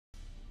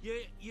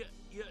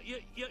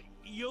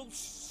You'll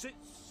see.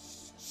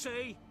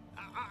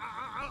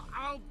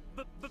 I'll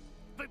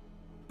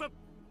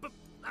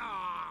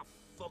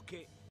fuck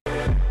it.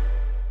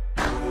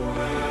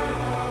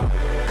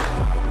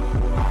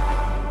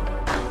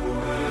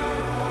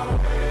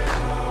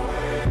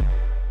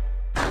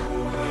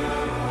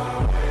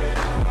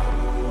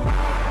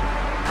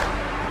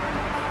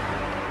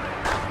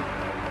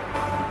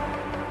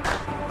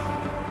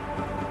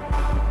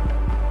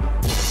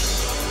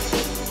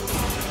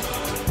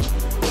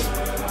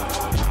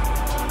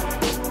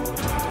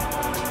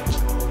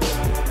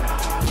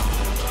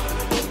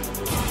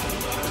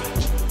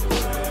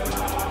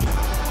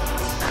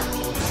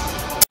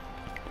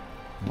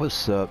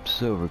 What's up,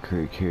 Silver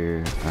Creek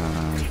here.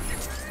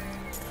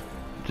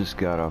 Just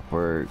got off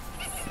work,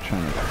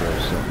 trying to throw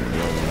something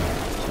together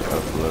to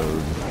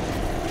upload.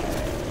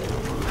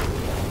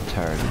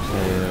 Tired as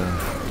hell,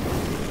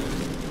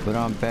 but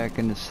I'm back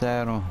in the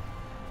saddle,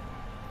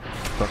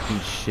 fucking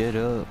shit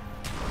up.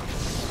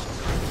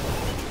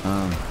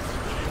 I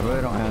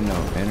really don't have no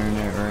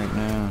internet right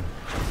now,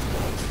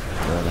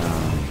 but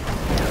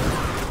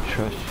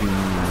trust you me,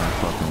 I'm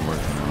fucking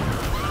working on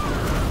it.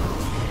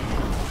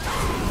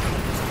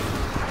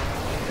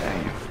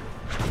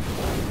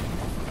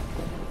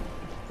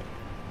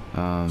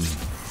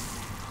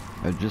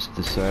 I just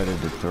decided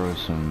to throw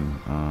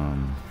some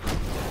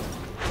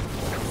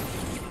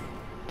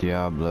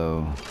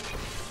Diablo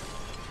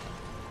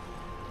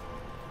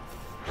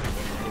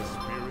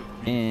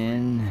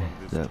in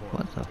the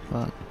what the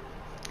fuck,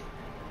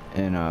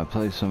 and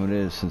play some of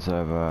this since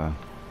I've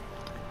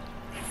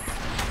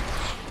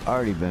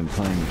already been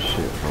playing this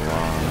shit for a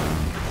while now.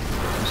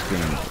 This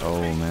game is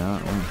old,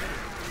 man.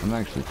 I'm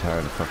actually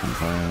tired of fucking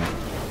playing it,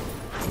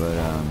 but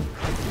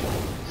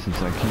since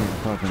I can't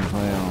fucking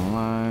play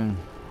online,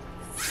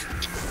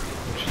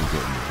 which is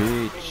getting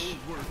bitch.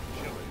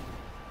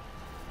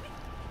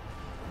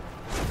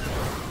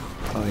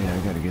 Oh yeah, I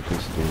gotta get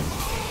this dude.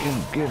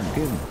 Get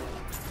him.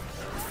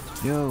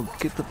 Yo,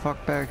 get the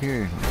fuck back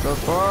here. The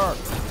fuck?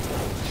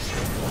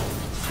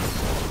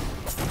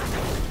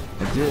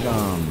 I did, do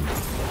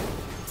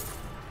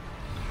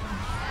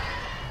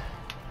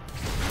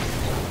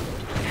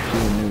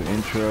a new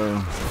intro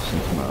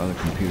since my other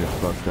computer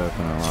fucked up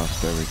and I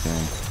lost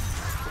everything.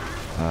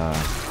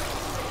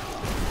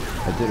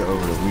 I did it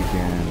over the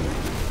weekend,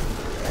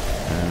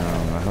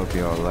 and I hope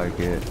y'all like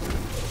it.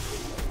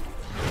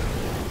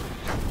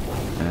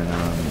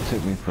 And it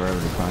took me forever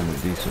to find a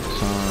decent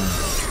song,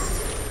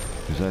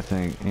 because I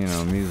think, you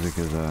know, music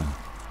is a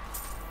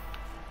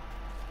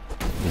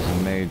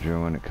major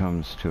when it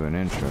comes to an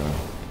intro,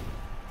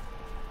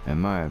 in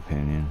my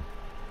opinion.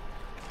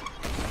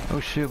 Oh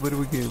shit, what do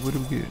we get?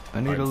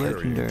 I need a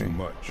legendary.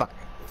 Fuck.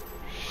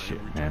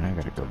 Shit, man, I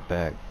gotta go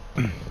back.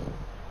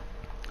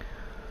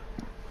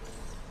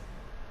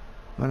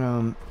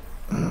 But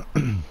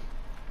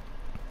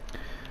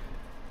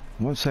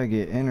once I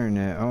get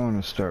internet, I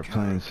want to start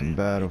playing some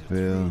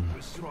Battlefield.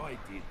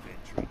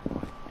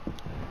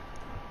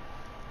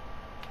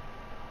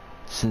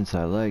 Since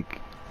I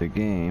like the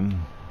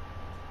game,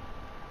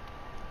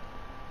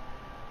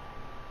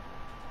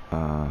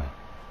 I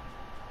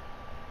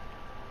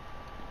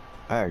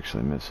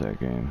actually miss that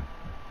game.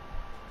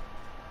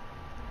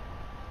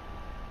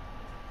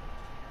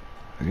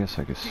 I guess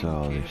I could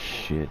sell all this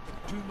shit.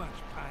 Too much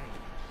pain,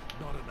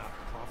 not enough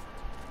profit.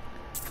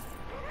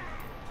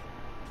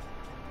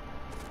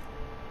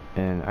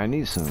 And I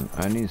need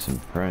some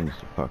friends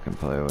to fucking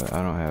play with.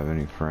 I don't have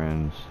any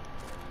friends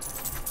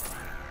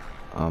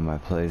on my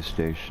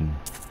PlayStation.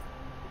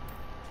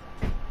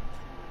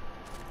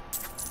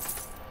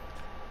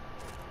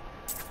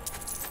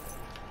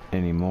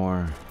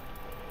 Anymore.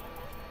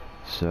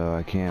 So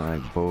I can't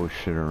like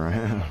bullshit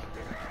around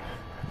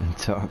and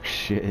talk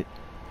shit.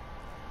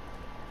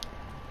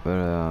 But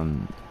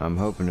I'm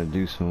hoping to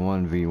do some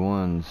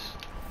 1v1s.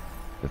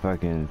 If I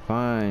can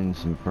find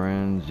some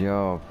friends,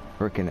 y'all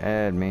frickin'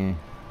 add me.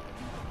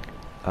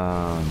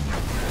 My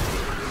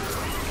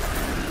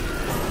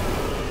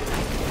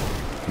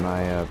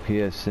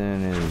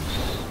PSN is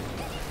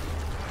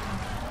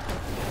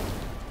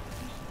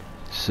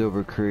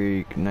Silver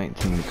Creek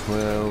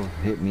 1912.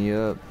 Hit me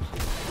up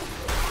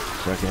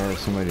so I can have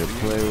somebody to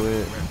play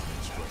with.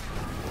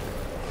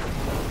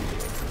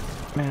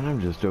 Man, I'm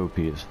just OP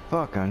as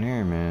fuck on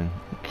here, man.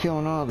 I'm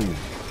killing all these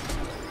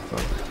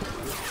fuckers.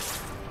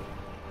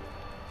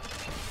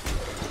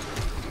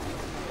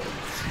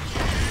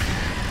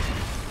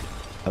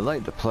 I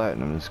like the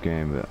platinum this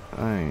game, but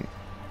I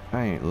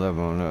ain't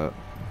leveling up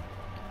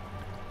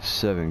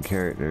 7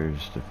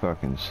 characters to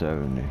fucking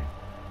 70.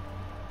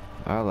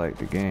 I like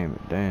the game,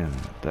 but damn,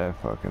 not that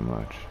fucking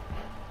much.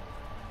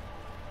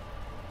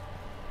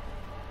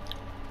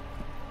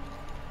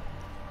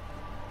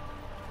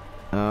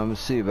 Let's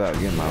see about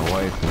getting my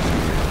wife in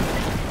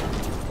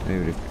here.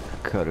 Maybe to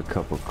cut a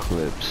couple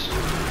clips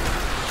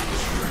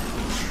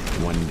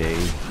one day.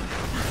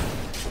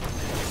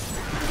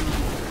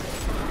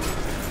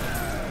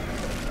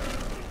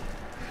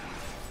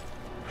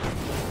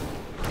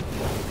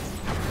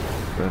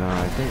 But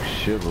I think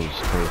Shivel's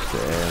supposed to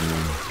add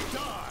me.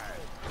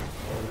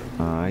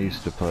 I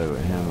used to play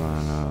with him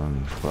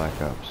on Black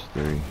Ops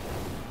 3.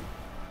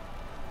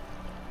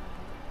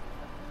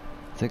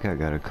 I think I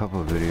got a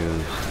couple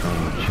videos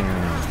on the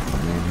channel. I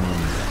mean,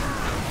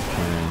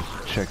 and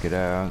check it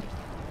out.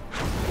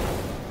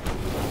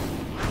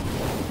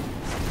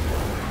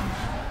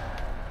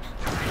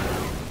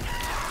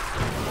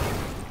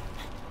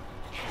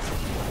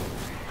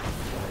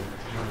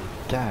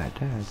 Die.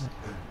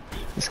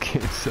 This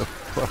game's so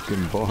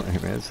fucking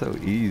boring, man. It's so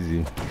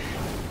easy.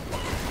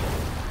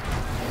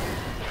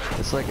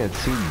 It's like a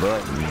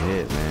 2-button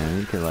hit, man.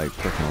 You can like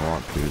freaking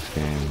walk through this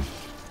game.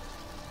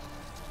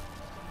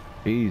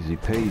 Easy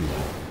peasy.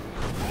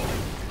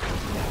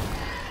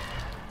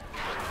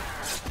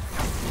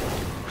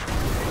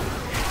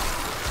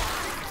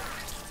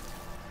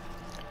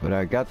 But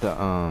I got the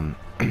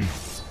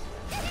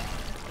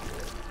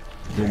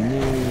the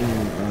new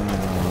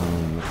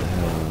what the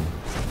hell?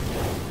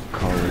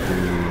 Call of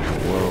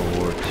Duty World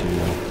War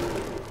II.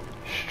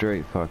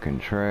 Straight fucking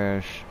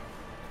trash.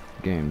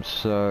 Game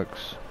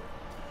sucks.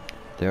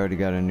 They already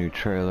got a new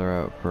trailer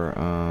out for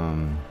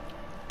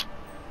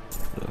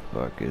the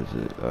fuck is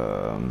it?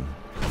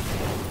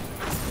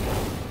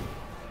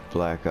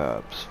 Black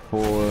Ops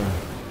 4.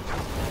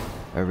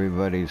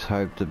 Everybody's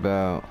hyped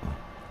about.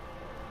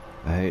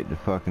 I hate to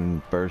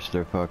fucking burst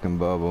their fucking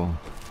bubble,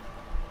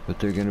 but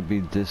they're gonna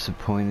be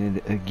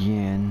disappointed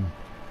again,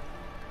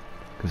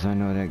 cause I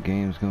know that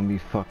game's gonna be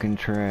fucking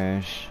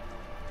trash.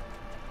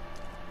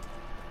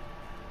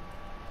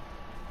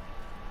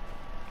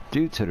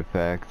 Due to the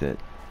fact that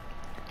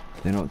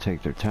they don't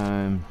take their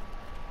time,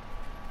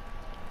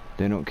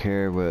 they don't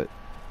care what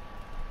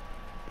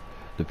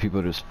the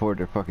people that support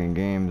their fucking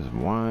games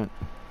want.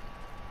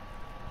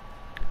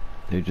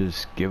 They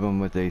just give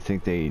them what they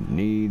think they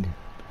need,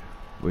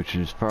 which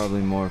is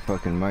probably more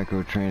fucking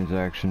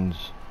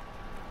microtransactions.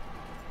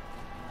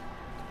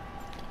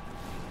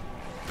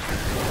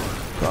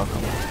 Fuck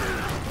 'em.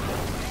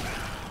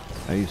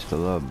 I used to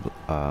love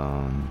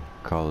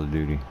Call of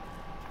Duty.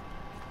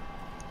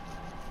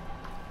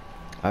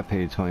 I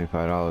paid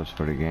 $25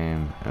 for the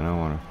game, and I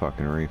want a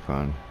fucking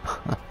refund.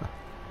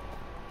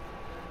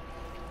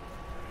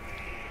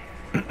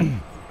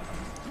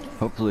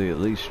 Hopefully at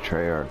least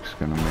Treyarch's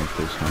gonna make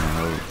this one, I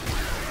hope.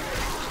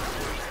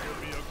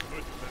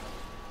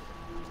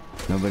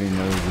 Nobody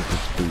knows if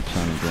it's boots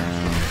on the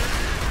ground.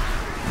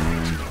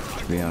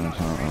 To be honest,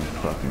 I don't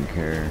fucking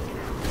care.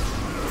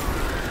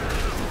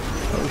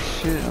 Oh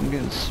shit, I'm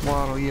getting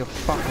swaddled, you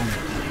fucking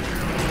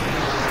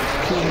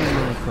kill me,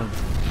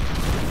 motherfucker.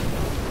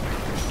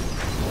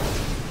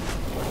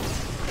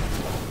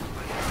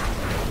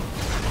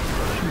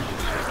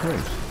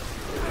 Christ.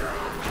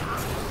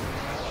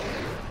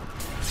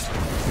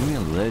 Give me a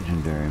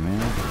legendary,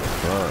 man.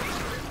 Fuck.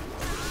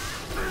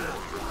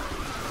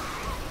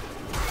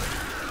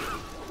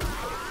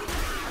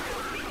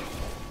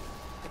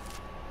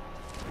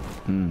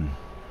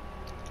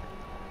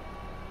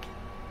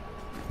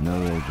 No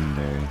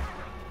legendary.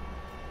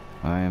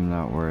 I am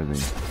not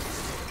worthy.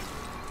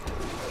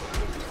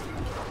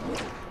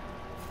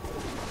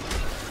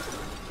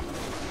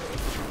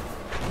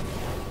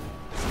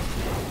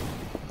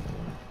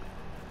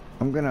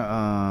 I'm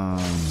gonna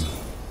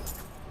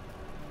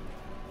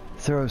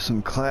throw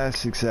some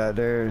classics out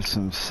there,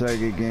 some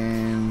Sega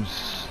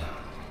games,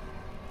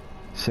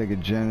 Sega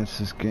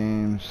Genesis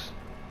games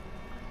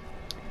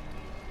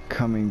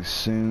coming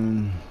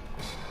soon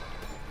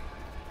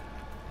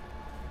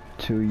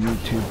to a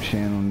YouTube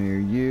channel near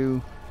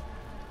you.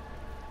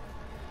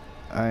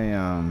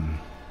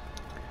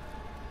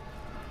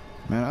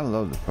 Man, I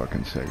love the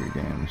fucking Sega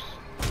games.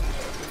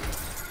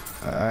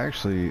 I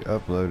actually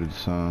uploaded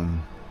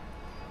some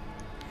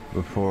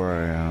before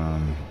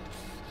I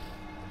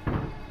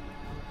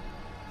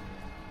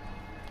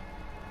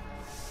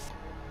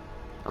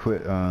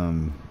quit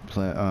doing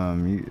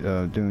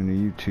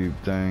the YouTube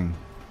thing,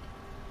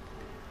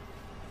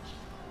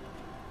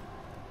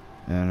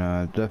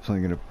 and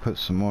definitely gonna put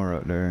some more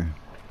up there.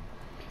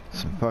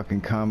 Some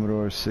fucking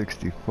Commodore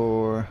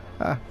 64.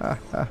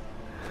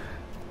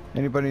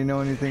 Anybody know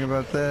anything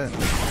about that?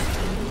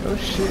 Oh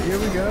shit! Here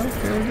we go.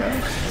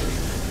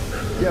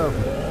 Yo.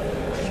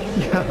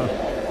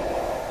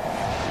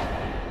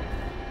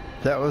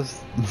 That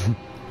was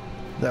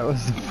that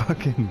was the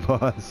fucking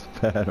boss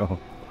battle.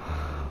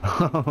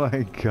 Oh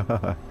my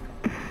god.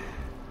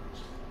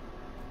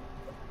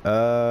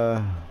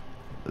 That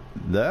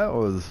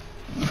was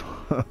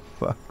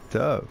fucked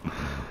up.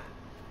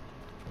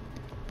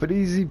 But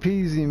easy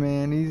peasy,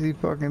 man. Easy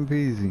fucking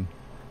peasy.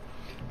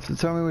 So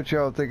tell me what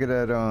y'all think of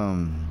that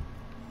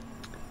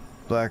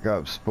Black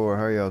Ops 4.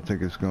 How y'all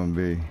think it's gonna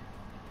be?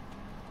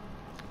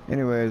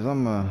 Anyways,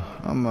 I'm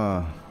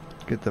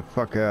get the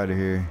fuck out of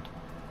here.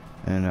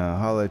 And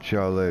holla at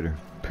y'all later.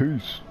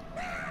 Peace.